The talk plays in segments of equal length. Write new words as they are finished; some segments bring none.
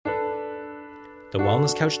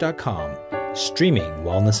thewellnesscouch.com, streaming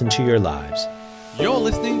wellness into your lives. You're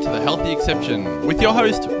listening to The Healthy Exception with your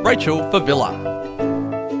host, Rachel Favilla.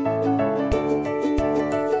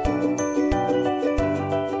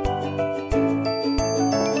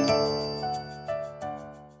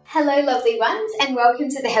 Hello, lovely ones, and welcome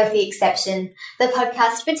to The Healthy Exception, the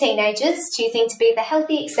podcast for teenagers choosing to be the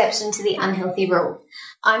healthy exception to the unhealthy rule.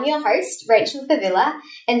 I'm your host, Rachel Favilla,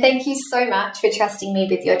 and thank you so much for trusting me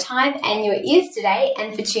with your time and your ears today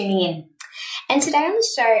and for tuning in. And today on the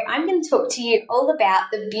show, I'm going to talk to you all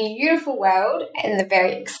about the beautiful world and the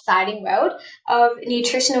very exciting world of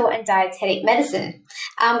nutritional and dietetic medicine.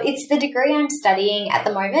 It's the degree I'm studying at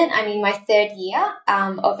the moment. I'm in my third year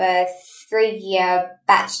of a 3-year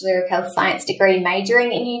Bachelor of Health Science degree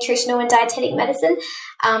majoring in nutritional and dietetic medicine.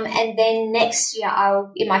 And then next year,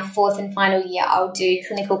 in my fourth and final year, I'll do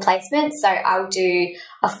clinical placement. So I'll do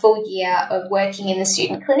a full year of working in the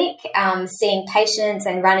student clinic, seeing patients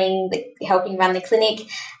and helping run the clinic,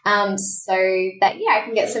 so that, I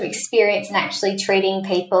can get some experience in actually treating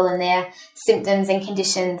people and their symptoms and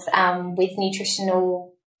conditions with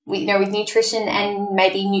nutrition and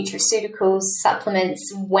maybe nutraceuticals,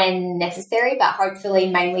 supplements when necessary, but hopefully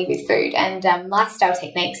mainly with food and lifestyle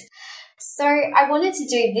techniques. So I wanted to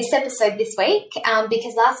do this episode this week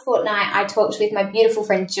because last fortnight I talked with my beautiful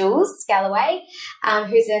friend Jules Galloway,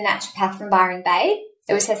 who's a naturopath from Byron Bay.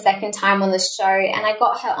 It was her second time on the show, and I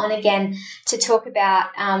got her on again to talk about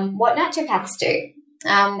what naturopaths do.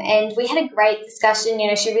 And we had a great discussion.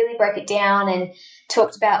 She really broke it down and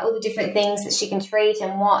talked about all the different things that she can treat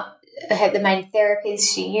and what the main therapies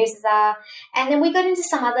she uses are. And then we got into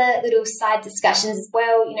some other little side discussions as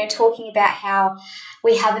well, talking about how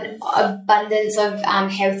we have an abundance of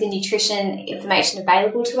health and nutrition information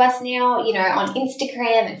available to us now, on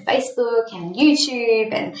Instagram and Facebook and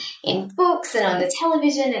YouTube and in books and on the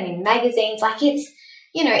television and in magazines.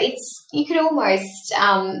 You could almost,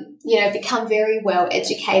 become very well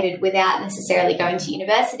educated without necessarily going to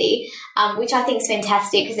university, which I think is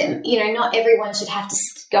fantastic because, not everyone should have to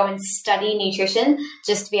go and study nutrition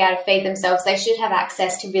just to be able to feed themselves. They should have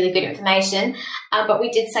access to really good information. But we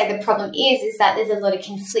did say the problem is that there's a lot of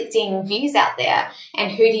conflicting views out there.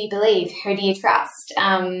 And who do you believe? Who do you trust?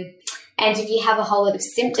 And if you have a whole lot of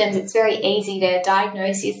symptoms, it's very easy to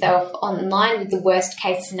diagnose yourself online with the worst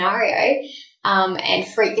case scenario. And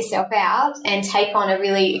freak yourself out and take on a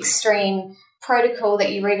really extreme protocol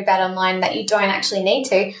that you read about online that you don't actually need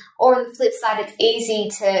to. Or on the flip side, it's easy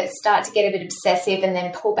to start to get a bit obsessive and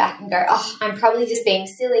then pull back and go, I'm probably just being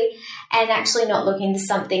silly, and actually not look into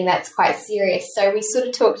something that's quite serious. So we sort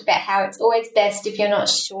of talked about how it's always best if you're not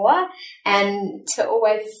sure and to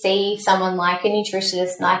always see someone like a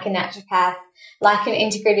nutritionist, like a naturopath, like an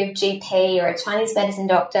integrative GP or a Chinese medicine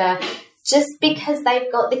doctor, just because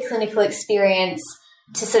they've got the clinical experience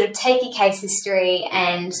to sort of take your case history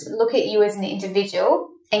and look at you as an individual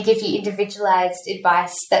and give you individualized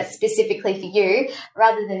advice that's specifically for you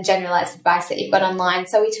rather than generalized advice that you've got online.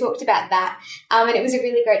 So we talked about that, and it was a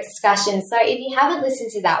really great discussion. So if you haven't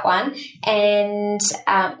listened to that one, if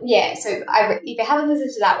you haven't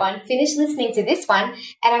listened to that one, finish listening to this one,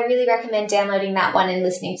 and I really recommend downloading that one and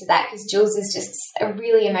listening to that because Jules is just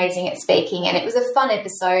really amazing at speaking, and it was a fun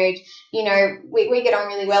episode. We get on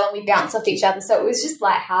really well and we bounce off each other, so it was just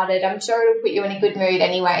lighthearted. I'm sure it'll put you in a good mood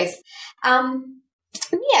anyways.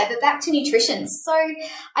 But back to nutrition. So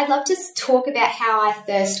I'd love to talk about how I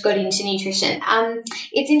first got into nutrition.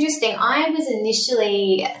 It's interesting. I was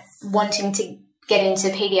initially wanting to get into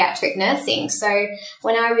pediatric nursing. So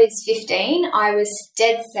when I was 15, I was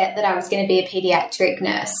dead set that I was going to be a pediatric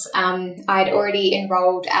nurse. I'd already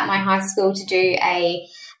enrolled at my high school to do a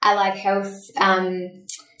allied health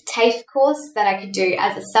TAFE course that I could do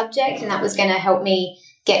as a subject, and that was going to help me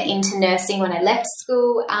get into nursing when I left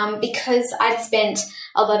school because I'd spent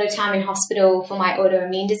a lot of time in hospital for my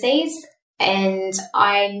autoimmune disease, and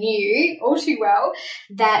I knew all too well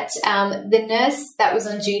that the nurse that was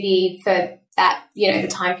on duty for that, the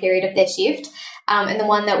time period of their shift, and the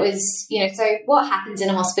one that was, so what happens in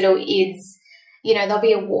a hospital is, there'll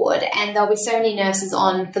be a ward and there'll be so many nurses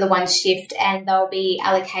on for the one shift, and they'll be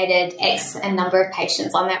allocated X and number of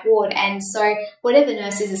patients on that ward. And so whatever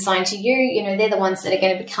nurse is assigned to you, they're the ones that are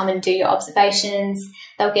going to come and do your observations.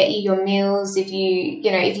 They'll get you your meals. If you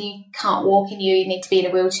can't walk and you need to be in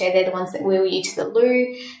a wheelchair, they're the ones that wheel you to the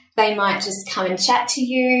loo. They might just come and chat to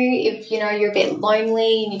you if, you're a bit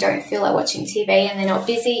lonely and you don't feel like watching TV and they're not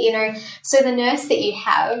busy, So the nurse that you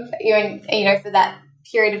have, for that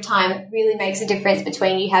period of time, it really makes a difference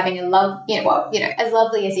between you having as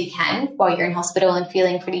lovely as you can while you're in hospital and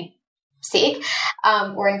feeling pretty sick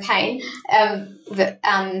or in pain,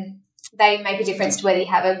 they make a difference to whether you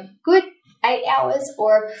have a good 8 hours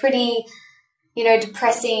or a pretty,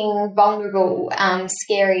 depressing, vulnerable,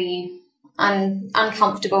 scary,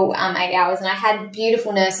 uncomfortable 8 hours. And I had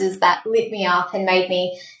beautiful nurses that lit me up and made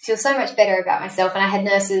me feel so much better about myself. And I had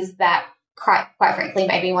nurses that quite frankly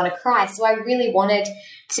made me want to cry. So I really wanted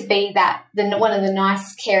to be one of the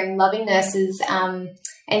nice, caring, loving nurses,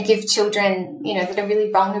 and give children, that are really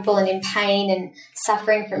vulnerable and in pain and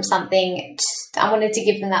suffering from something. I wanted to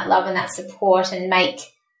give them that love and that support and make,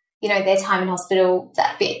 their time in hospital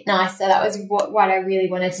that bit nice. So that was what I really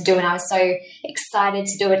wanted to do, and I was so excited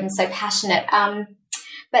to do it and so passionate.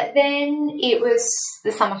 But then it was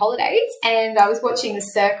the summer holidays, and I was watching The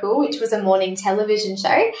Circle, which was a morning television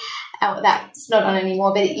show. That's not on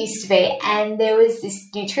anymore, but it used to be. And there was this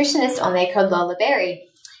nutritionist on there called Lola Berry.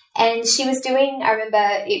 And she was doing, I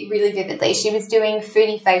remember it really vividly, she was doing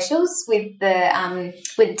foodie facials with the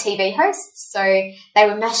TV hosts. So they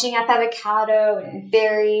were mashing up avocado and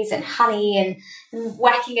berries and honey and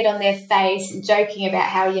whacking it on their face and joking about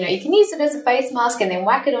how, you can use it as a face mask and then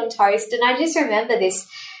whack it on toast. And I just remember this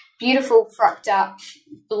beautiful, frocked up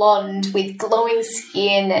blonde with glowing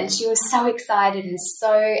skin, and she was so excited and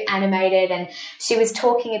so animated, and she was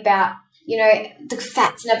talking about the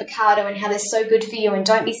fats in avocado and how they're so good for you, and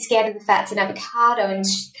don't be scared of the fats in avocado, and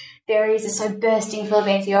berries are so bursting full of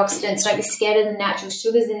antioxidants. Don't be scared of the natural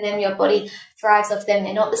sugars in them. Your body thrives off them.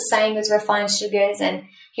 They're not the same as refined sugars. And,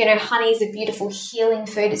 honey is a beautiful healing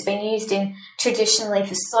food. It's been used traditionally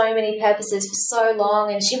for so many purposes for so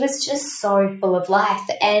long. And she was just so full of life.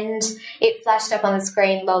 And it flashed up on the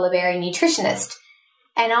screen, Lola Berry, nutritionist.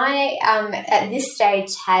 And I, at this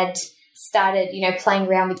stage, had started, playing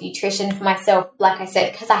around with nutrition for myself, like I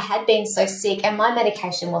said, because I had been so sick and my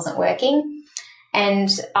medication wasn't working. And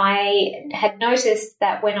I had noticed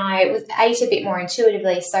that when I ate a bit more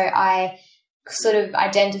intuitively, so I sort of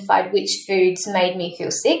identified which foods made me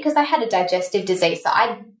feel sick, because I had a digestive disease, so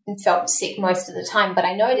I felt sick most of the time. But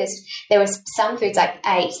I noticed there was some foods I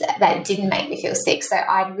ate that didn't make me feel sick. So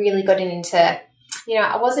I'd really gotten into,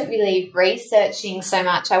 I wasn't really researching so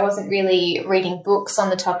much. I wasn't really reading books on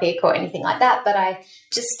the topic or anything like that, but I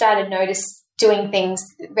just started doing things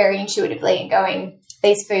very intuitively and going,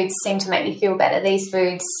 these foods seem to make me feel better. These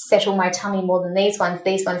foods settle my tummy more than these ones.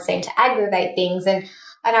 These ones seem to aggravate things. And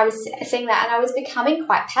I was seeing that, and I was becoming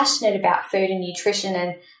quite passionate about food and nutrition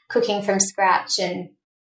and cooking from scratch and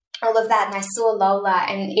all of that. And I saw Lola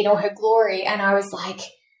and in all her glory, and I was like,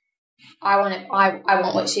 I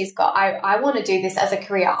want what she's got. I want to do this as a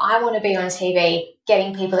career. I want to be on TV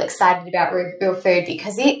getting people excited about real food,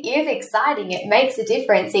 because it is exciting. It makes a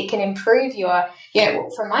difference. It can improve your,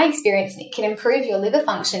 from my experience, it can improve your liver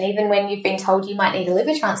function. Even when you've been told you might need a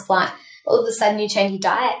liver transplant, all of a sudden you change your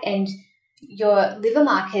diet and your liver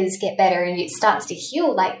markers get better and it starts to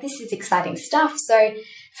heal. Like, this is exciting stuff. So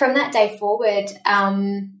from that day forward,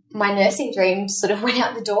 my nursing dream sort of went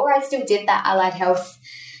out the door. I still did that allied health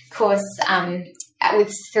course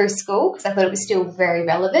through school, because I thought it was still very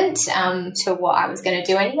relevant to what I was going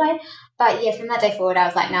to do anyway. But yeah, from that day forward, I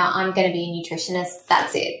was like, no, I'm going to be a nutritionist.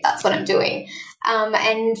 That's it. That's what I'm doing.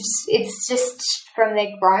 And it's just from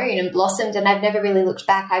there grown and blossomed, and I've never really looked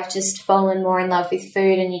back. I've just fallen more in love with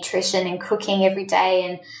food and nutrition and cooking every day.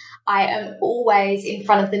 And I am always in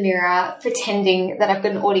front of the mirror pretending that I've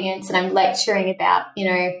got an audience and I'm lecturing about,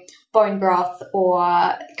 bone broth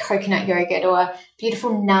or coconut yogurt or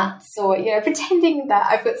beautiful nuts, or, pretending that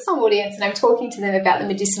I've got some audience and I'm talking to them about the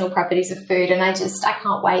medicinal properties of food. And I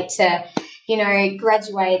can't wait to,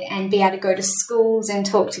 graduate and be able to go to schools and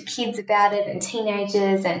talk to kids about it and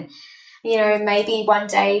teenagers, and, maybe one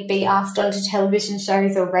day be asked onto television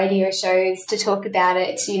shows or radio shows to talk about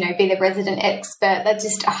it, to, be the resident expert.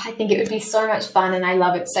 I think it would be so much fun, and I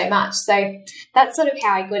love it so much. So that's sort of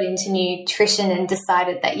how I got into nutrition and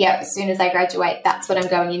decided that, as soon as I graduate, that's what I'm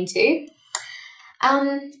going into.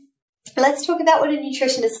 Let's talk about what a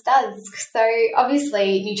nutritionist does. So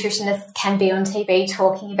obviously nutritionists can be on TV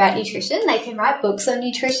talking about nutrition. They can write books on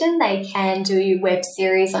nutrition. They can do web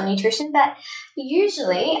series on nutrition. But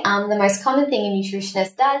usually the most common thing a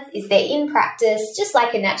nutritionist does is they're in practice, just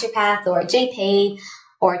like a naturopath or a GP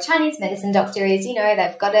or a Chinese medicine doctor is.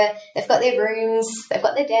 They've got their rooms, they've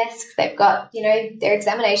got their desks, they've got, their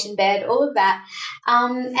examination bed, all of that.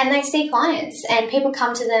 And they see clients, and people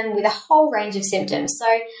come to them with a whole range of symptoms.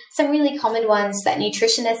 So some really common ones that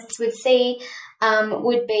nutritionists would see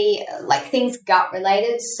would be like things gut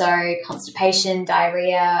related. So constipation,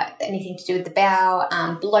 diarrhea, anything to do with the bowel,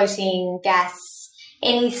 bloating, gas,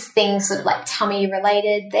 anything sort of like tummy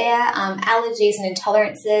related there, allergies and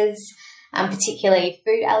intolerances, particularly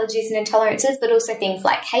food allergies and intolerances, but also things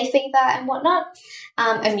like hay fever and whatnot.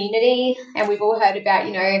 Immunity, and we've all heard about,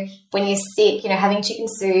 when you're sick, having chicken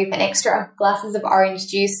soup and extra glasses of orange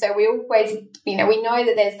juice. So we always, we know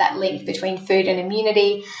that there's that link between food and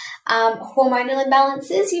immunity. Hormonal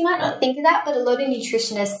imbalances, you might not think of that, but a lot of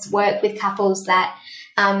nutritionists work with couples that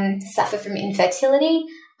suffer from infertility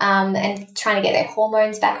and trying to get their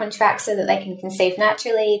hormones back on track so that they can conceive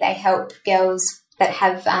naturally. They help girls that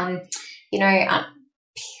have,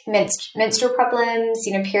 menstrual problems,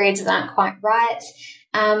 periods that aren't quite right.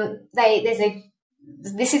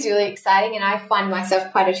 This is really exciting, and I find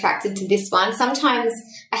myself quite attracted to this one. Sometimes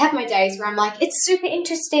I have my days where I'm like, it's super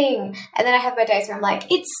interesting, and then I have my days where I'm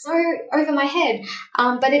like, it's so over my head.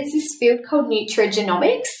 But it's this field called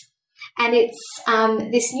Nutrigenomics, and it's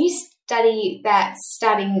this new study that's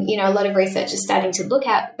starting, a lot of research is starting to look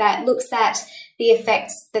at, that looks at the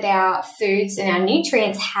effects that our foods and our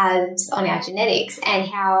nutrients has on our genetics, and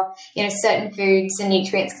how, certain foods and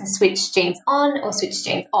nutrients can switch genes on or switch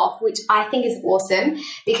genes off, which I think is awesome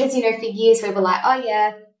because, for years we were like, oh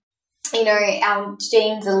yeah, our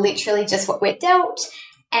genes are literally just what we're dealt,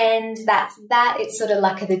 and that's that. It's sort of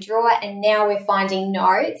luck of the draw. And now we're finding, no,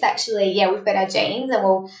 it's actually, we've got our genes,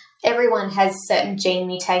 and everyone has certain gene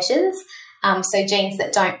mutations. So genes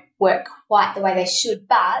that don't work quite the way they should,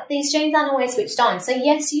 but these genes aren't always switched on. So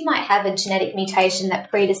yes, you might have a genetic mutation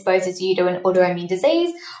that predisposes you to an autoimmune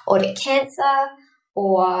disease or to cancer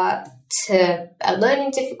or to a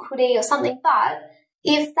learning difficulty or something, but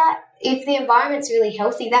if the environment's really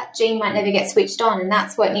healthy, that gene might never get switched on, and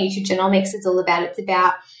that's what nutrigenomics is all about. It's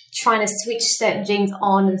about trying to switch certain genes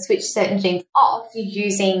on and switch certain genes off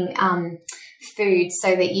using food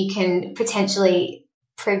so that you can potentially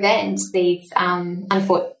prevent these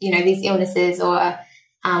these illnesses or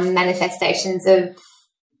manifestations of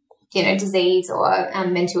disease or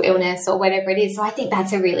mental illness or whatever it is. So I think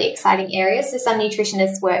that's a really exciting area. So some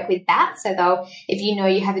nutritionists work with that. So if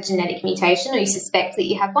you have a genetic mutation or you suspect that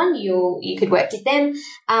you have one, you could work with them.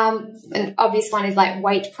 An obvious one is like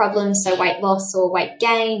weight problems, so weight loss or weight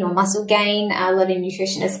gain or muscle gain. A lot of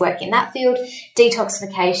nutritionists work in that field.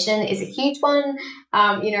 Detoxification is a huge one.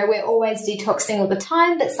 We're always detoxing all the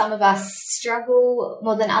time, but some of us struggle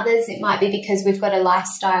more than others. It might be because we've got a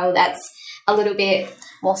lifestyle that's a little bit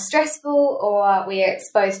more stressful, or we're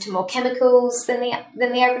exposed to more chemicals than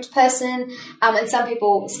the average person. And some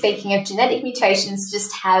people, speaking of genetic mutations,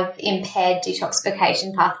 just have impaired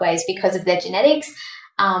detoxification pathways because of their genetics.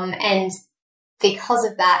 And because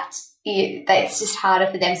of that, it's just harder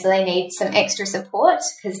for them. So they need some extra support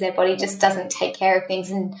because their body just doesn't take care of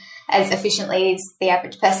things as efficiently as the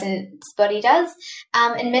average person's body does.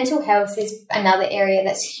 And mental health is another area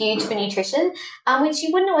that's huge for nutrition, which you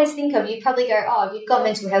wouldn't always think of. You'd probably go, oh, if you've got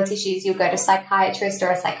mental health issues, you'll go to a psychiatrist or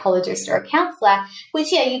a psychologist or a counsellor,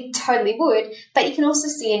 which, you totally would. But you can also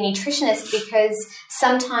see a nutritionist because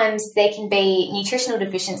sometimes there can be nutritional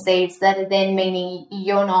deficiencies that are then meaning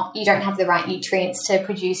you don't have the right nutrients to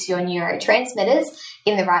produce your neurotransmitters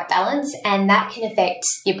in the right balance, and that can affect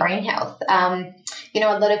your brain health.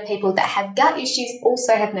 A lot of people that have gut issues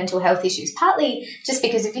also have mental health issues, partly just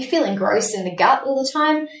because if you're feeling gross in the gut all the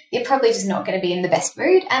time, you're probably just not going to be in the best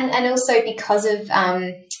mood, and also because of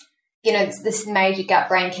this major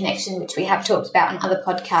gut-brain connection, which we have talked about on other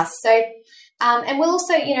podcasts. So and we'll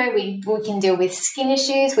also, we can deal with skin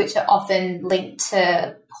issues, which are often linked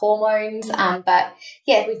to hormones. But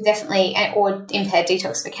yeah, we can definitely, or impaired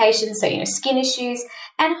detoxification. So, skin issues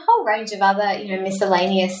and a whole range of other,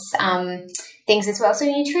 miscellaneous things as well. So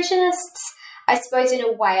nutritionists, I suppose in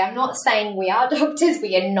a way, I'm not saying we are doctors.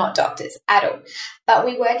 We are not doctors at all. But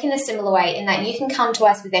we work in a similar way in that you can come to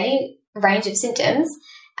us with any range of symptoms.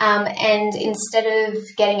 And instead of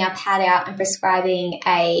getting our pad out and prescribing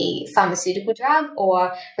a pharmaceutical drug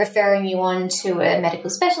or referring you on to a medical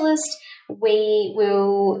specialist, we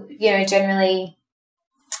will, generally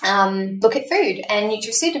look at food and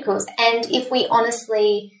nutraceuticals. And if we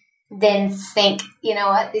honestly then think,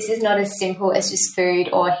 this is not as simple as just food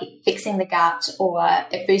or fixing the gut or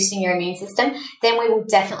boosting your immune system, then we will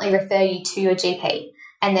definitely refer you to your GP.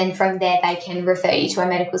 And then from there, they can refer you to a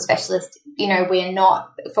medical specialist. We're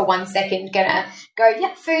not for 1 second going to go,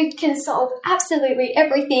 yeah, food can solve absolutely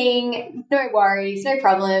everything. No worries, no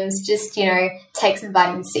problems. Just, take some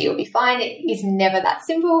vitamin C, you'll be fine. It is never that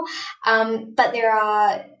simple. But there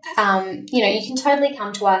are, you can totally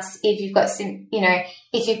come to us if you've got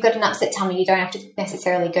if you've got an upset tummy, you don't have to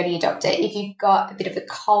necessarily go to your doctor. If you've got a bit of a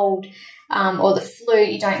cold, or the flu,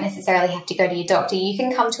 you don't necessarily have to go to your doctor. You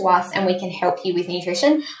can come to us and we can help you with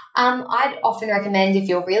nutrition. I'd often recommend, if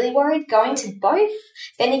you're really worried, going to both.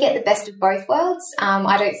 Then you get the best of both worlds.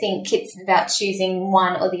 I don't think it's about choosing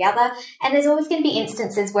one or the other. And there's always going to be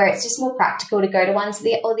instances where it's just more practical to go to one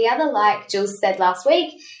or the other. Like Jules said last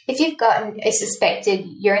week, if you've got a suspected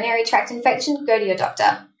urinary tract infection, go to your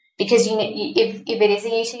doctor. Because if it is a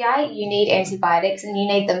UTI, you need antibiotics and you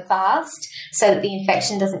need them fast so that the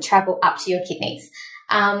infection doesn't travel up to your kidneys.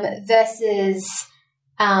 Versus,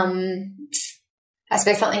 I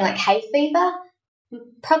suppose, something like hay fever,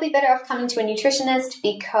 probably better off coming to a nutritionist,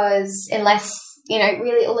 because unless,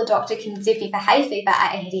 really all a doctor can give you for hay fever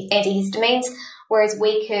are antihistamines, whereas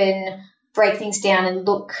we can break things down and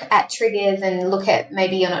look at triggers and look at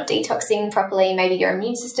maybe you're not detoxing properly, maybe your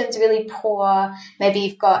immune system's really poor, maybe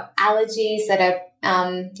you've got allergies that are,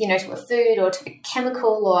 to a food or to a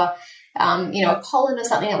chemical or, a pollen or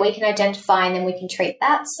something that we can identify, and then we can treat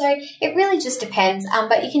that. So it really just depends.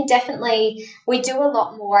 But you can definitely, we do a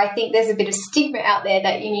lot more. I think there's a bit of stigma out there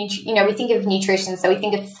that we think of nutrition, so we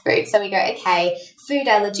think of food. So we go, okay, food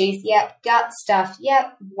allergies, yep, gut stuff,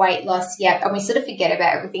 yep, weight loss, yep, and we sort of forget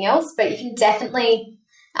about everything else. But you can definitely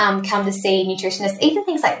come to see nutritionists, even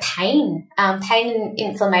things like pain and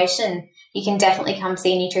inflammation. You can definitely come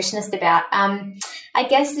see a nutritionist about. I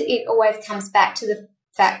guess it always comes back to the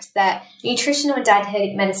fact that nutritional and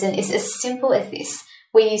dietetic medicine is as simple as this.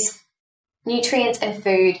 We use nutrients and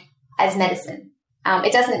food as medicine.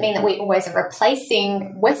 It doesn't mean that we always are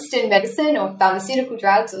replacing Western medicine or pharmaceutical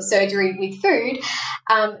drugs or surgery with food.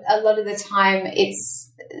 A lot of the time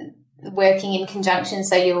it's working in conjunction,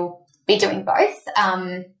 so you'll be doing both,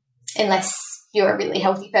 unless you're a really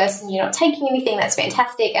healthy person, you're not taking anything, that's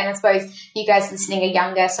fantastic. And I suppose you guys listening are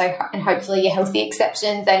younger, and hopefully you're healthy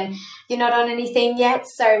exceptions and you're not on anything yet,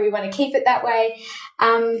 so we want to keep it that way.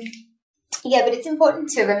 But it's important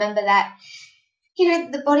to remember that,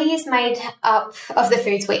 the body is made up of the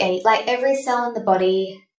foods we eat. Like every cell in the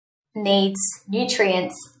body needs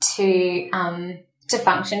nutrients to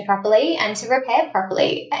function properly and to repair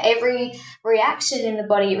properly. Every reaction in the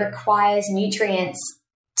body requires nutrients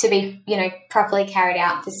to be, properly carried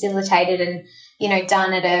out, facilitated and,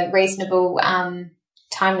 done at a reasonable,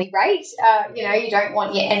 timely rate. You don't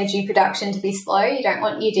want your energy production to be slow. You don't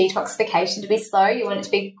want your detoxification to be slow. You want it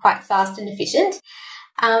to be quite fast and efficient.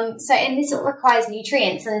 And this requires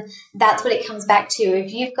nutrients, and that's what it comes back to.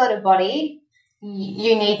 If you've got a body,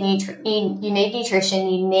 you need you need nutrition.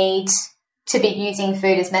 You need to be using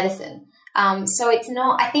food as medicine. So it's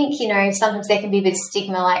not, I think, sometimes there can be a bit of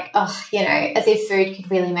stigma, like, as if food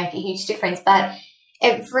could really make a huge difference. But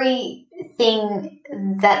everything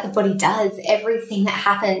that the body does, everything that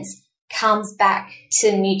happens comes back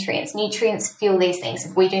to nutrients. Nutrients fuel these things.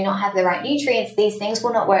 If we do not have the right nutrients, these things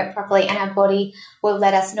will not work properly, and our body will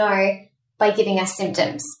let us know by giving us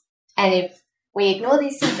symptoms. And if we ignore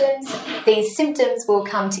these symptoms will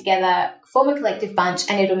come together, form a collective bunch,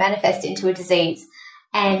 and it'll manifest into a disease.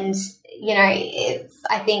 And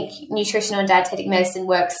I think nutritional and dietetic medicine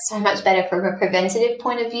works so much better from a preventative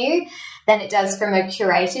point of view than it does from a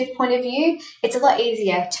curative point of view. It's a lot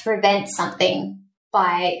easier to prevent something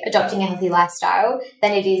by adopting a healthy lifestyle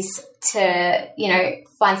than it is to,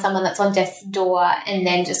 find someone that's on death's door and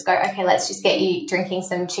then just go, okay, let's just get you drinking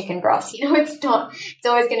some chicken broth. It's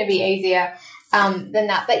always going to be easier than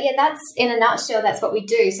that. But yeah, that's in a nutshell, that's what we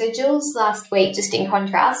do. So Jules last week, just in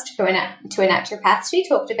contrast to a naturopath, she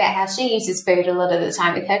talked about how she uses food a lot of the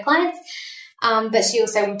time with her clients. But she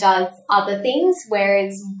also does other things,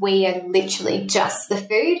 whereas we are literally just the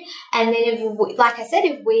food. And then if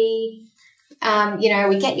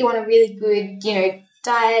we get you on a really good,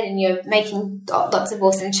 diet, and you're making lots of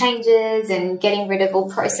awesome changes and getting rid of all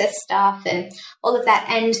processed stuff and all of that,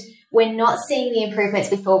 and we're not seeing the improvements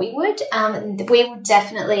we thought we would, we will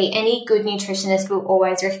definitely, any good nutritionist will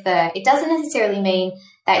always refer. It doesn't necessarily mean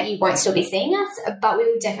that you won't still be seeing us, but we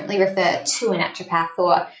will definitely refer to a naturopath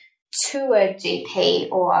or to a GP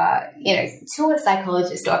or, to a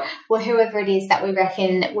psychologist or whoever it is that we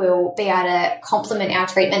reckon will be able to complement our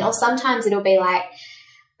treatment. Or sometimes it'll be like,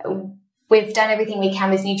 we've done everything we can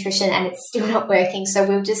with nutrition and it's still not working. So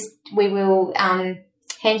we will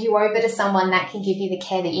hand you over to someone that can give you the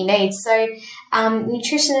care that you need. So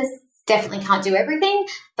nutritionists definitely can't do everything,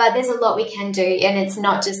 but there's a lot we can do. And it's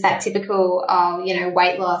not just that typical,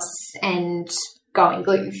 weight loss and going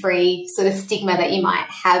gluten-free sort of stigma that you might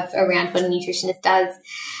have around what a nutritionist does.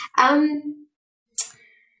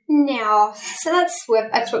 Now, so that's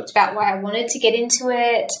what I talked about, why I wanted to get into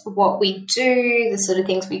it, what we do, the sort of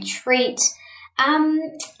things we treat.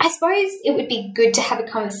 I suppose it would be good to have a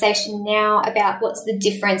conversation now about what's the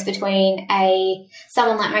difference between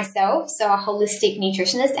someone like myself, so a holistic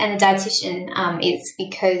nutritionist, and a dietitian is,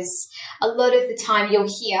 because a lot of the time you'll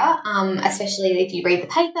hear, especially if you read the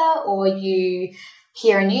paper or you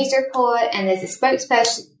hear a news report and there's a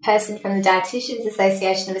spokesperson from the Dietitians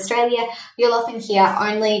Association of Australia, you'll often hear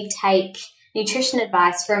only take nutrition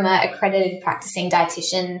advice from an accredited practicing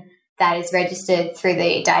dietitian that is registered through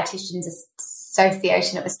the Dietitians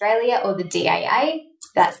Association of Australia, or the DAA.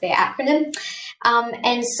 That's their acronym.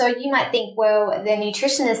 And so you might think, well, the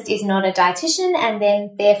nutritionist is not a dietitian and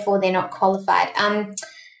then therefore they're not qualified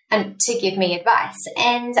and to give me advice.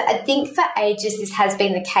 And I think for ages this has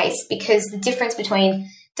been the case, because the difference between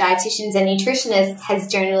dietitians and nutritionists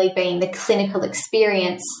has generally been the clinical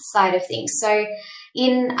experience side of things. So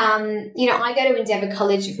I go to Endeavour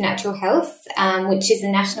College of Natural Health, which is a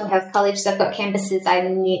national health college. So I've got campuses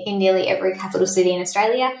in nearly every capital city in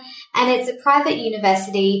Australia. And it's a private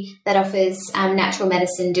university that offers natural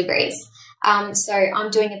medicine degrees. So I'm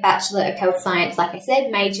doing a Bachelor of Health Science, like I said,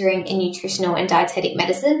 majoring in nutritional and dietetic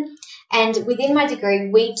medicine. And within my degree,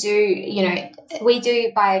 we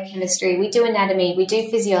do biochemistry, we do anatomy, we do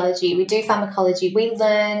physiology, we do pharmacology, we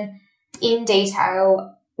learn in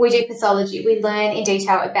detail. We do pathology. We learn in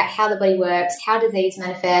detail about how the body works, how disease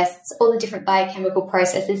manifests, all the different biochemical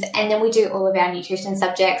processes, and then we do all of our nutrition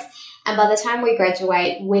subjects. And by the time we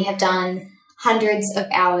graduate, we have done hundreds of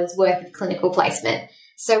hours worth of clinical placement.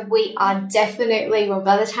 So we are definitely,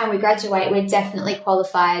 by the time we graduate, we're definitely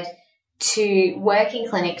qualified to work in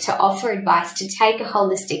clinic, to offer advice, to take a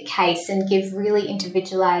holistic case and give really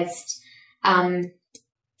individualized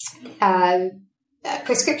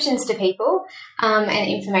prescriptions to people, and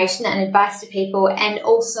information and advice to people, and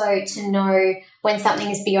also to know when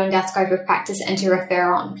something is beyond our scope of practice and to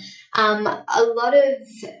refer on. And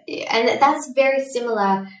that's very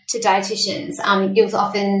similar to dietitians. You'll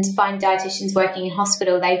often find dietitians working in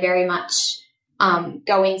hospital. They very much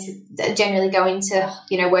generally go into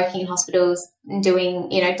working in hospitals and doing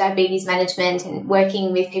diabetes management and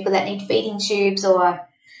working with people that need feeding tubes, or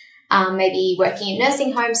maybe working in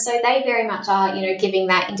nursing homes. So they very much are, giving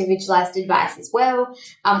that individualized advice as well.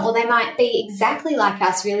 Or they might be exactly like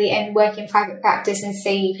us, really, and work in private practice and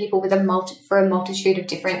see people with for a multitude of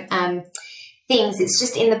different things. It's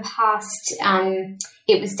just in the past,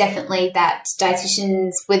 it was definitely that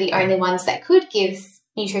dietitians were the only ones that could give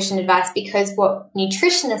nutrition advice, because what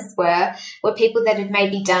nutritionists were people that had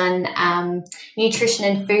maybe done a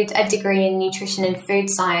degree in nutrition and food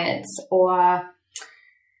science, or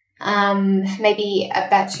maybe a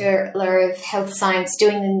Bachelor of Health Science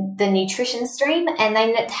doing the nutrition stream, and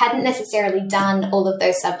they hadn't necessarily done all of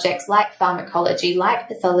those subjects like pharmacology, like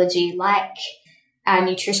pathology, like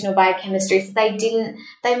nutritional biochemistry. So they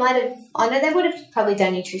would have probably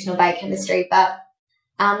done nutritional biochemistry, but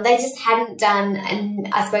they just hadn't done,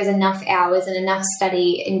 I suppose, enough hours and enough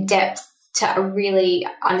study in depth to really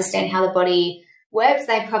understand how the body works.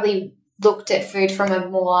 They probably looked at food from a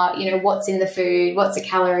more, what's in the food, what's a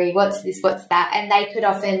calorie, what's this, what's that. And they could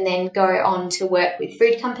often then go on to work with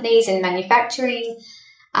food companies and manufacturing,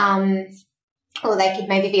 or they could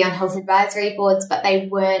maybe be on health advisory boards, but they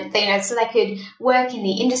weren't, so they could work in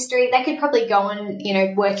the industry. They could probably go on,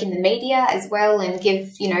 work in the media as well and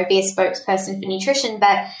give, be a spokesperson for nutrition,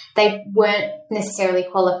 but they weren't necessarily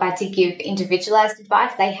qualified to give individualized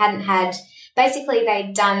advice. They hadn't had, basically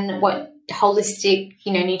they'd done what holistic,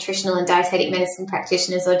 nutritional and dietetic medicine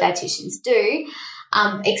practitioners or dietitians do,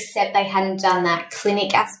 except they hadn't done that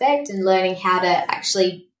clinic aspect and learning how to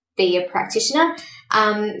actually be a practitioner.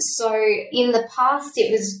 So in the past it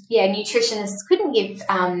was, nutritionists couldn't give,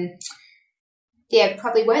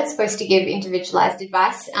 probably weren't supposed to give individualized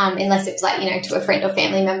advice, unless it was like, to a friend or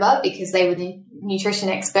family member, because they were the nutrition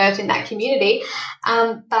expert in that community.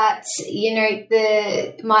 But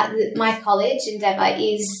my college, Endeavour,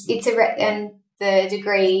 and the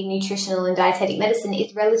degree nutritional and dietetic medicine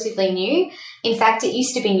is relatively new. In fact, it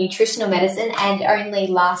used to be nutritional medicine, and only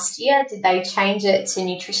last year did they change it to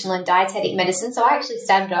nutritional and dietetic medicine. So I actually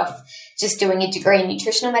started off just doing a degree in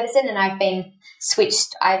nutritional medicine, and I've been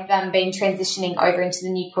transitioning over into the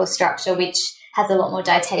new course structure, which has a lot more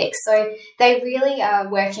dietetics. So they really are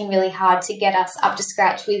working really hard to get us up to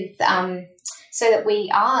scratch with, so that we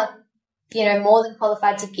are, more than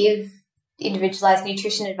qualified to give individualized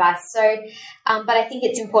nutrition advice. So, but I think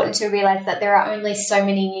it's important to realize that there are only so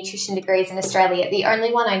many nutrition degrees in Australia. The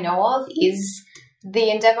only one I know of is the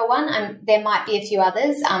Endeavour one. There might be a few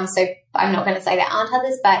others. So I'm not going to say there aren't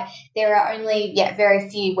others, but there are only very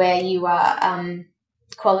few where you are,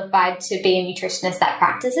 qualified to be a nutritionist that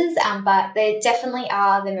practices, but there definitely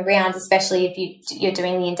are them around, especially if you're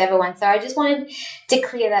doing the Endeavour one. So I just wanted to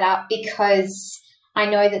clear that up because I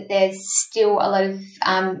know that there's still a lot of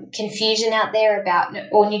confusion out there about,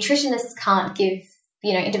 or nutritionists can't give,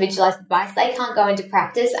 individualized advice. They can't go into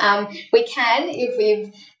practice. We can if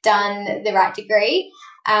we've done the right degree.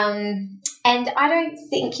 And I don't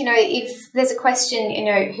think, if there's a question,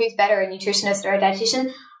 who's better, a nutritionist or a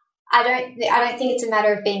dietitian, I don't think it's a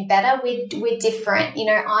matter of being better. We're different.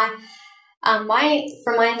 From my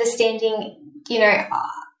understanding,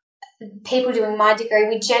 people doing my degree,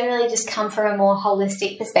 we generally just come from a more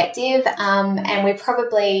holistic perspective, and we're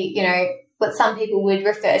probably, what some people would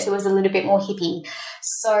refer to as a little bit more hippie.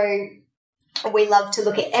 So we love to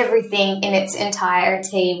look at everything in its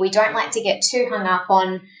entirety. We don't like to get too hung up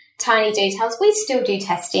on tiny details. We still do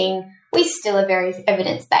testing. We still are very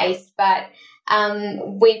evidence-based, but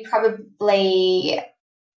we probably,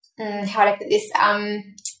 how would I put this?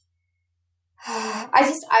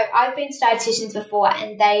 I've been to dietitians before,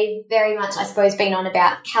 and they've very much, I suppose, been on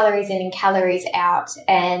about calories in and calories out,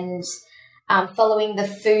 and following the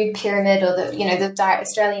food pyramid or the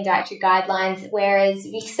Australian dietary guidelines. Whereas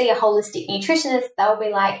if you see a holistic nutritionist, they'll be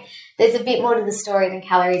like, there's a bit more to the story than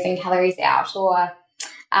calories in, calories out, or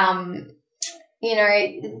the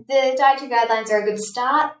dietary guidelines are a good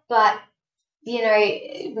start, but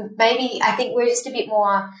maybe I think we're just a bit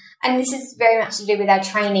more, and this is very much to do with our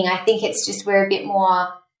training. I think it's just we're a bit more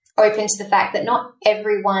open to the fact that not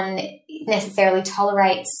everyone necessarily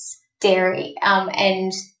tolerates dairy,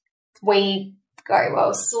 and we go,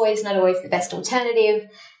 well, soy is not always the best alternative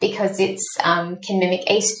because it's can mimic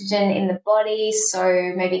estrogen in the body,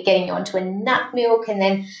 so maybe getting you onto a nut milk and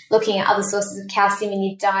then looking at other sources of calcium in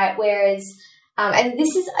your diet, whereas and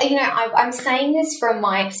this is, I'm saying this from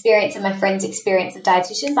my experience and my friends' experience of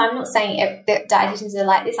dietitians. I'm not saying that dietitians are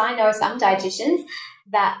like this. I know some dietitians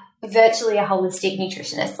that virtually are holistic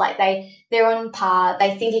nutritionists. Like they're on par.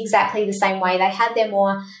 They think exactly the same way. They had their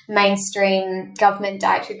more mainstream government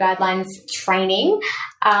dietary guidelines training,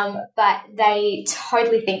 but they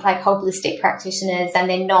totally think like holistic practitioners, and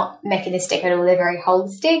they're not mechanistic at all. They're very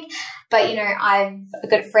holistic. But, I've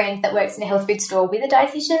got a friend that works in a health food store with a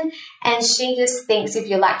dietitian, and she just thinks if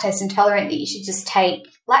you're lactose intolerant that you should just take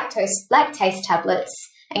lactase tablets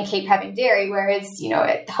and keep having dairy, whereas,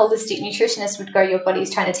 a holistic nutritionist would go, your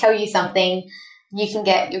body's trying to tell you something, you can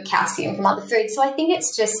get your calcium from other foods. So I think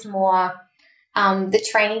it's just more, the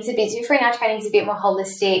training's a bit different. Our training's a bit more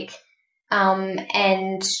holistic,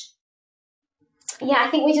 and yeah,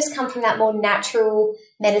 I think we just come from that more natural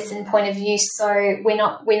medicine point of view. So we're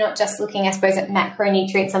not just looking, I suppose, at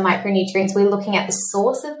macronutrients or micronutrients. We're looking at the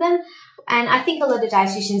source of them. And I think a lot of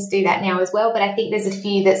dietitians do that now as well, but I think there's a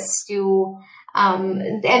few that still,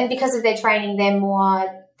 and because of their training,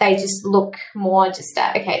 they just look more just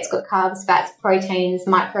at, okay, it's got carbs, fats, proteins,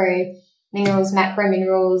 micro minerals, macro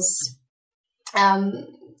minerals,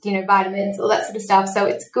 vitamins, all that sort of stuff. So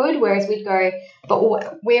it's good. Whereas we'd go, but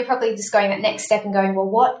we're probably just going that next step and going,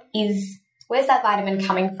 well, where's that vitamin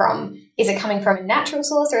coming from? Is it coming from a natural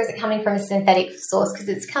source, or is it coming from a synthetic source? Because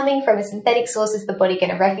it's coming from a synthetic source, is the body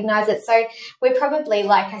going to recognize it? So we're probably,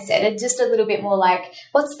 like I said, just a little bit more like,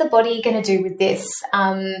 what's the body going to do with this?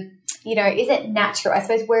 Is it natural? I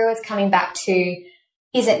suppose we're always coming back to,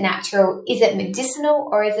 is it natural? Is it medicinal?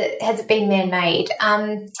 Or has it been man-made?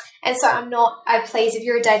 And so please, if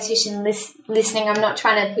you're a dietitian listening, I'm not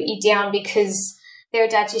trying to put you down, because there are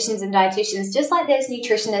dietitians and dietitians, just like there's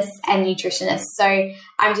nutritionists and nutritionists. So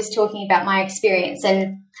I'm just talking about my experience,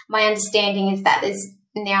 and my understanding is that there's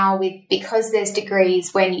now, because there's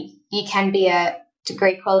degrees when you can be a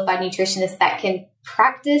degree qualified nutritionist that can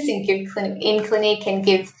practice and give in clinic and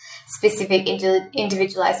give specific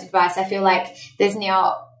individualized advice. I feel like there's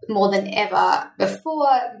now more than ever before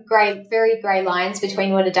very grey lines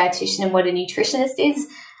between what a dietitian and what a nutritionist is.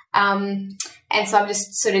 And so I'm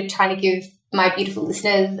just sort of trying to give my beautiful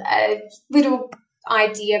listeners a little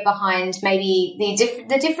idea behind maybe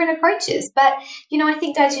the different approaches. But, I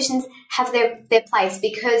think dietitians have their place,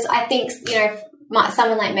 because I think,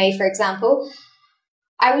 someone like me, for example,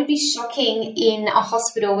 I would be shocking in a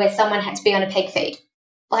hospital where someone had to be on a peg feed.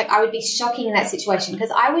 Like, I would be shocking in that situation,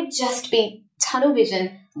 because I would just be tunnel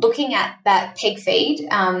vision looking at that peg feed,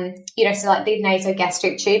 so like the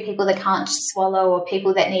nasogastric tube, people that can't swallow, or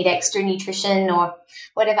people that need extra nutrition or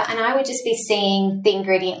whatever. And I would just be seeing the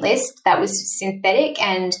ingredient list that was synthetic,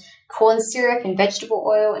 and corn syrup and vegetable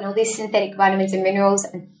oil and all these synthetic vitamins and minerals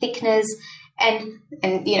and thickeners and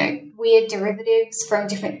weird derivatives from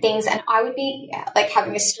different things. And I would be like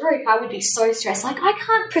having a stroke. I would be so stressed. Like, I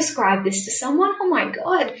can't prescribe this to someone. Oh my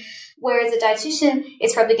God. Whereas a dietitian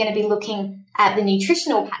is probably going to be looking at the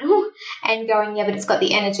nutritional panel and going, yeah, but it's got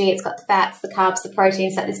the energy, it's got the fats, the carbs, the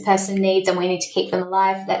proteins that this person needs, and we need to keep them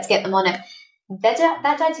alive. Let's get them on it.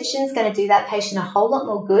 That dietitian is going to do that patient a whole lot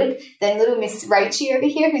more good than little Miss Rachie over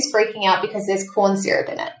here who's freaking out because there's corn syrup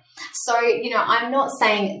in it. So, I'm not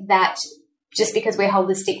saying that just because we're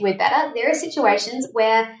holistic, we're better. There are situations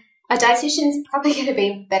where a dietitian is probably going to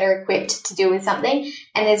be better equipped to deal with something,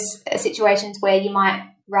 and there's situations where you might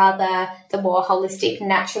rather the more holistic,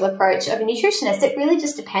 natural approach of a nutritionist. It really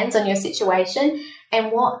just depends on your situation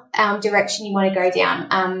and what direction you want to go down.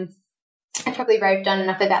 I probably raved on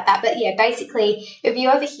enough about that. But, yeah, basically, if you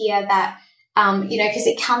ever hear that, because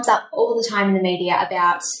it comes up all the time in the media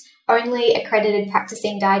about only accredited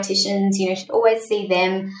practicing dietitians, you should always see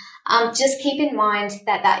them. Just keep in mind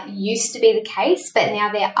that used to be the case, but now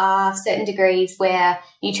there are certain degrees where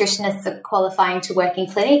nutritionists are qualifying to work in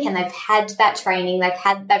clinic, and they've had that training,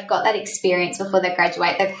 they've got that experience before they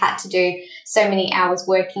graduate. They've had to do so many hours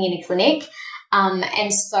working in a clinic.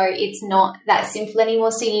 And so it's not that simple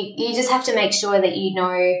anymore. So you just have to make sure that you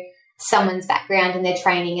know someone's background and their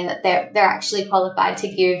training, and that they're actually qualified to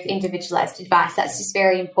give individualized advice. That's just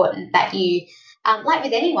very important that you, like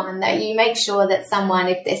with anyone, that you make sure that someone,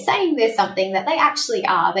 if they're saying there's something, that they actually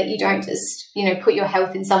are, that you don't just, put your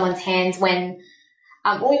health in someone's hands when,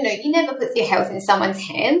 you never put your health in someone's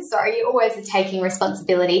hands. Sorry, you always are taking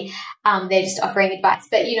responsibility. They're just offering advice.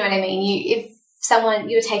 But you know what I mean? If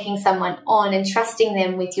you're taking someone on and trusting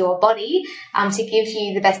them with your body to give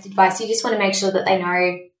you the best advice, you just want to make sure that they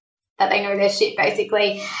know their shit,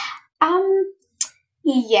 basically.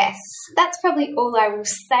 Yes, that's probably all I will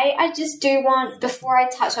say. I just do want, before I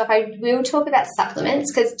touch off, I will talk about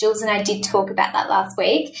supplements, because Jules and I did talk about that last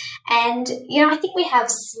week. And, I think we have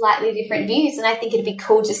slightly different views, and I think it'd be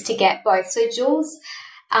cool just to get both. So Jules,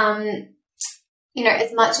 as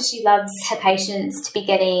much as she loves her patients to be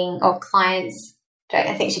getting, or clients,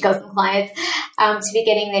 I think she calls them clients, to be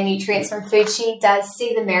getting their nutrients from food, she does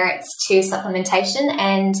see the merits to supplementation,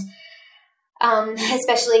 and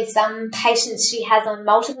especially some patients she has on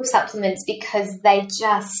multiple supplements because their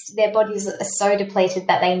bodies are so depleted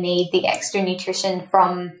that they need the extra nutrition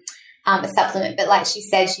from a supplement. But like she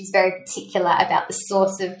said, she's very particular about the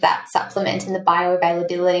source of that supplement and the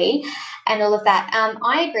bioavailability and all of that.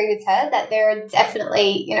 I agree with her that there are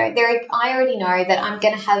definitely, I already know that I'm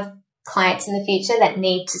going to have clients in the future that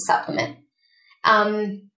need to supplement.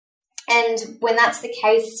 And when that's the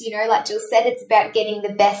case, like Jill said, it's about getting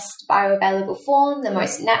the best bioavailable form, the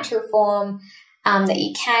most natural form that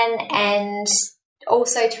you can, and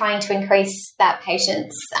also trying to increase that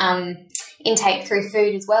patient's intake through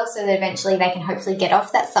food as well, so that eventually they can hopefully get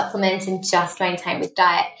off that supplement and just maintain with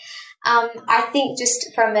diet. I think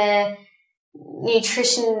just from a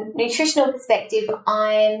nutritional perspective,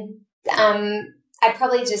 I'd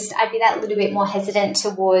be that little bit more hesitant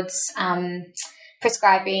towards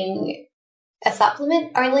prescribing a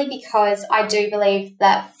supplement, only because I do believe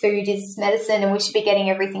that food is medicine and we should be getting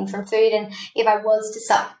everything from food. And if I was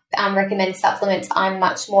to recommend supplements, I'm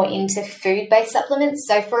much more into food-based supplements.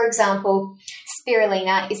 So, for example,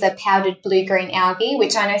 spirulina is a powdered blue-green algae,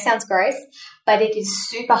 which I know sounds gross, but it is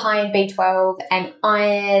super high in B12 and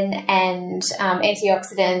iron and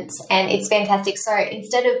antioxidants, and it's fantastic. So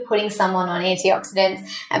instead of putting someone on antioxidants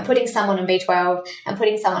and putting someone on B12 and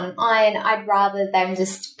putting someone on iron, I'd rather them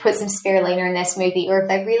just put some spirulina in their smoothie, or if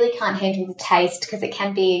they really can't handle the taste, because it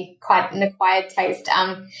can be quite an acquired taste,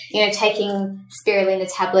 taking spirulina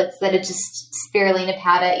tablets that are just spirulina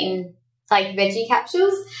powder in like veggie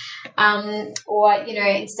capsules, or,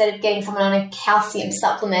 instead of getting someone on a calcium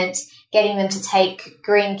supplement, getting them to take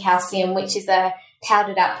green calcium, which is a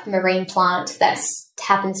powdered up marine plant that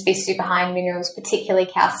happens to be super high in minerals, particularly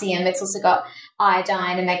calcium. It's also got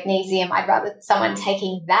iodine and magnesium. I'd rather someone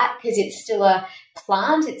taking that because it's still a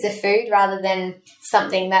plant, it's a food, rather than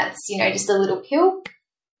something that's, just a little pill.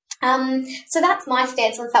 So that's my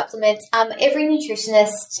stance on supplements. Every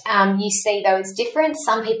nutritionist you see, though, is different.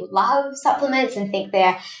 Some people love supplements and think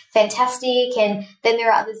they're fantastic, and then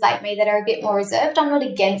there are others like me that are a bit more reserved. I'm not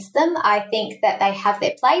against them. I think that they have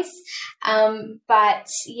their place. But,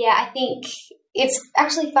 yeah, I think it's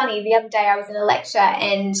actually funny. The other day I was in a lecture,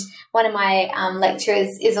 and one of my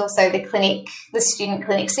lecturers is also the student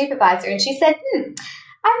clinic supervisor, and she said,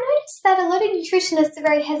 I've noticed that a lot of nutritionists are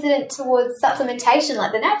very hesitant towards supplementation.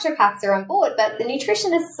 Like, the naturopaths are on board, but the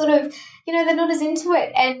nutritionists sort of, they're not as into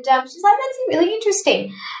it. And she's like, that's really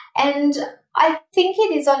interesting. And I think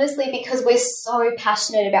it is honestly because we're so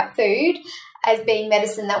passionate about food as being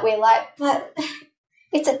medicine that we're like, but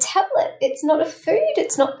it's a tablet. It's not a food.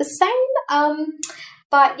 It's not the same.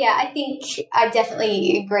 But yeah, I think I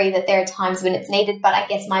definitely agree that there are times when it's needed, but I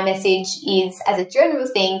guess my message is, as a general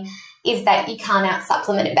thing, is that you can't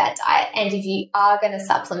out-supplement a bad diet. And if you are going to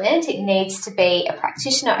supplement, it needs to be a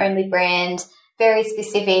practitioner-only brand, very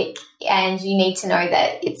specific, and you need to know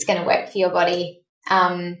that it's going to work for your body,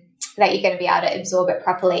 that you're going to be able to absorb it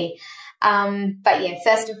properly. But yeah,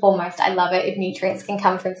 first and foremost, I love it if nutrients can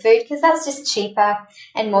come from food, because that's just cheaper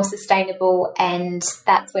and more sustainable, and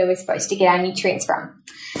that's where we're supposed to get our nutrients from.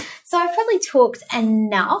 So I've probably talked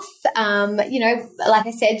enough. Like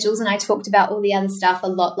I said, Jules and I talked about all the other stuff a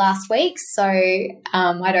lot last week, so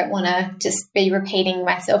I don't want to just be repeating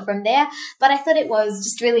myself from there. But I thought it was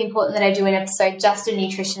just really important that I do an episode just on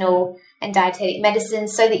nutritional and dietetic medicine,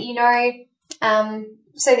 so that you know,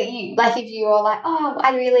 if you're like, oh,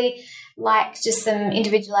 I really like just some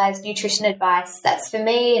individualized nutrition advice, that's for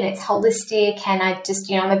me and it's holistic, and I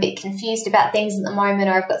just, I'm a bit confused about things at the moment,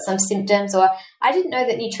 or I've got some symptoms, or I didn't know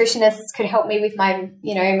that nutritionists could help me with my,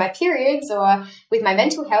 my periods or with my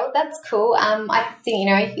mental health. That's cool. I think,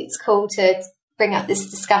 it's cool to bring up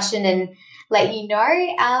this discussion and let you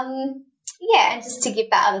know. And just to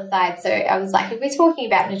give that other side. So I was like, if we're talking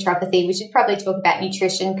about naturopathy, we should probably talk about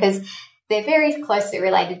nutrition, because they're very closely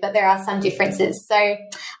related, but there are some differences. So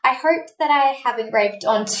I hope that I haven't raved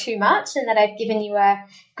on too much, and that I've given you a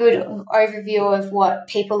good overview of what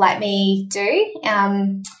people like me do,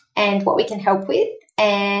 and what we can help with.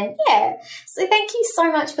 And so thank you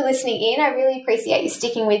so much for listening in. I really appreciate you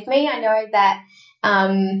sticking with me. I know that,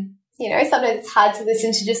 sometimes it's hard to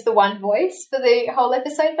listen to just the one voice for the whole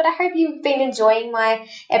episode, but I hope you've been enjoying my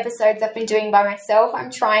episodes I've been doing by myself.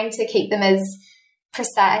 I'm trying to keep them as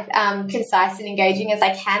precise, concise and engaging as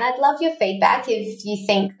I can. I'd love your feedback if you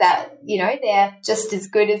think that, they're just as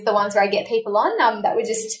good as the ones where I get people on. That would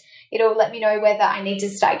it'll let me know whether I need to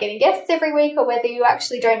start getting guests every week, or whether you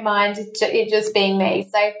actually don't mind it just being me.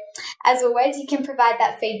 So as always, you can provide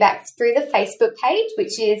that feedback through the Facebook page,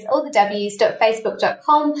 which is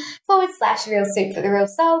allthews.facebook.com/Real Soup for the Real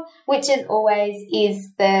Soul, which as always is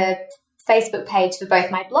the Facebook page for both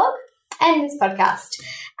my blog and this podcast.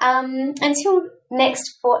 Until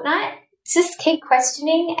next fortnight, just keep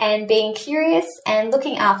questioning and being curious and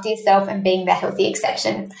looking after yourself and being the healthy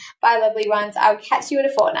exception. Bye, lovely ones. I'll catch you in a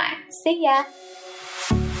fortnight. See ya.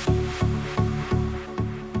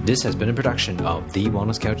 This has been a production of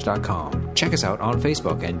TheWellnessCouch.com. Check us out on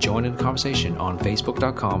Facebook and join in the conversation on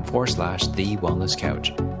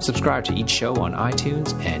Facebook.com/TheWellnessCouch. Subscribe to each show on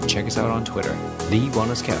iTunes and check us out on Twitter. The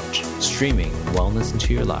Wellness Couch, streaming wellness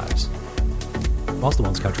into your lives. Whilst the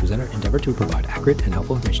Wellness Couch presenter endeavor to provide accurate and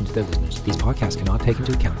helpful information to their listeners, these podcasts cannot take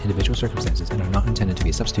into account individual circumstances and are not intended to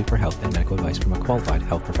be a substitute for health and medical advice from a qualified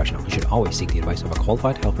health professional. You should always seek the advice of a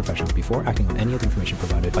qualified health professional before acting on any of the information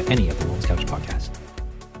provided by any of the Wellness Couch podcasts.